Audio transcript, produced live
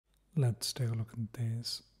Let's take a look at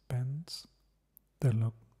these pens. They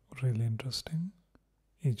look really interesting.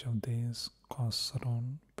 Each of these costs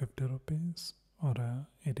around 50 rupees or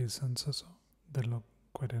 80 cents or so. They look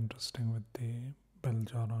quite interesting with the bell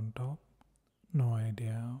jar on top. No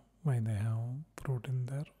idea why they have fruit in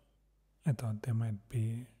there. I thought they might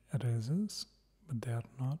be erasers, but they are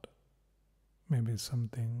not. Maybe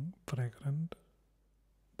something fragrant.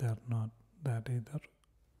 They are not that either.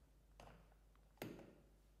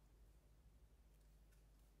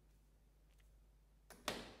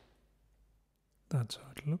 That's how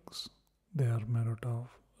it looks. They are made out of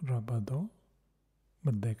rubber though,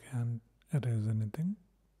 but they can't erase anything.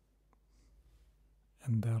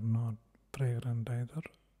 And they are not fragrant either.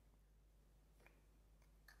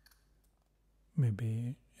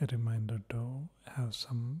 Maybe a reminder to have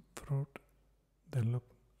some fruit. They look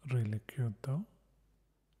really cute though.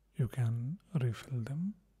 You can refill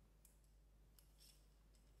them.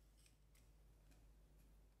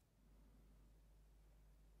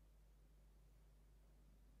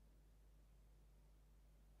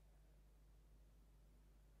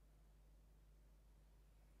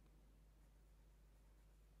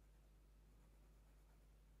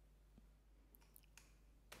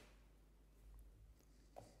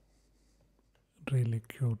 Really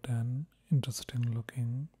cute and interesting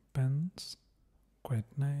looking pens. Quite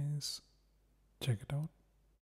nice. Check it out.